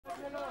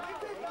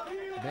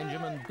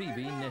Benjamin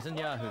Bibi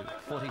Netanyahu,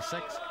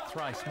 46,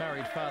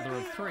 thrice-married father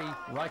of 3,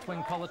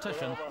 right-wing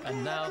politician,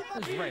 and now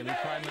Israeli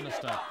Prime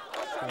Minister.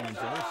 Born in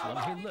Jerusalem,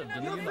 he lived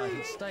in the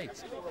United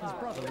States. His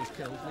brother was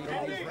killed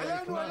leading the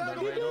Israeli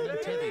commando raid on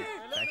Entebbe.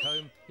 Back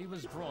home, he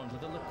was drawn to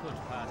the Likud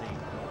party.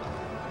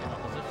 In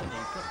opposition, he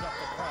flipped up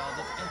the crowd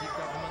at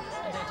anti-government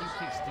and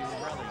anti-peace deal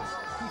rallies.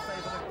 He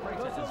favoured a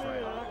greater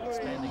Israel,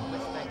 expanding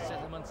West Bank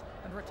settlements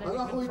and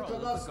retaining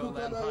control of the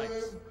Golan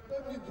Heights.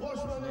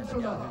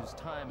 Netanyahu's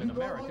time in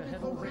America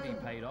had already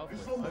paid off,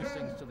 with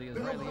postings to the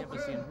Israeli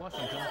embassy in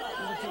Washington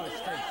and the Jewish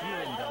state's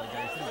UN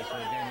delegation before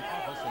gaining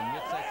office in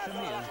Yitzhak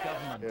Shamir's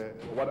government.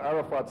 What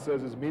Arafat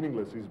says is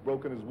meaningless. He's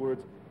broken his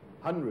words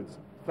hundreds,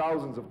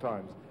 thousands of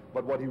times.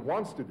 But what he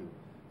wants to do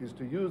is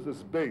to use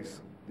this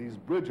base, these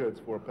bridgeheads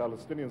for a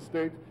Palestinian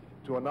state,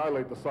 to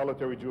annihilate the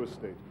solitary Jewish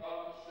state.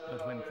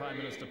 But when Prime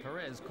Minister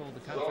Perez called the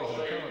country to the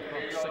ballot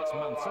box 6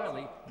 months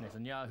early,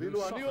 Netanyahu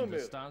softened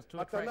his stance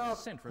to attract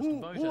centrist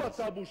voters.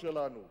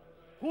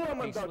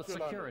 Peace with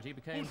security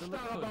became the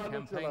Likud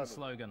campaign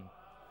slogan.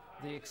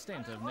 The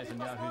extent of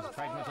Netanyahu's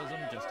pragmatism,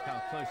 just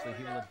how closely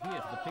he will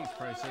adhere to the peace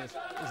process,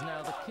 is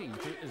now the key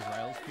to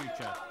Israel's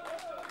future.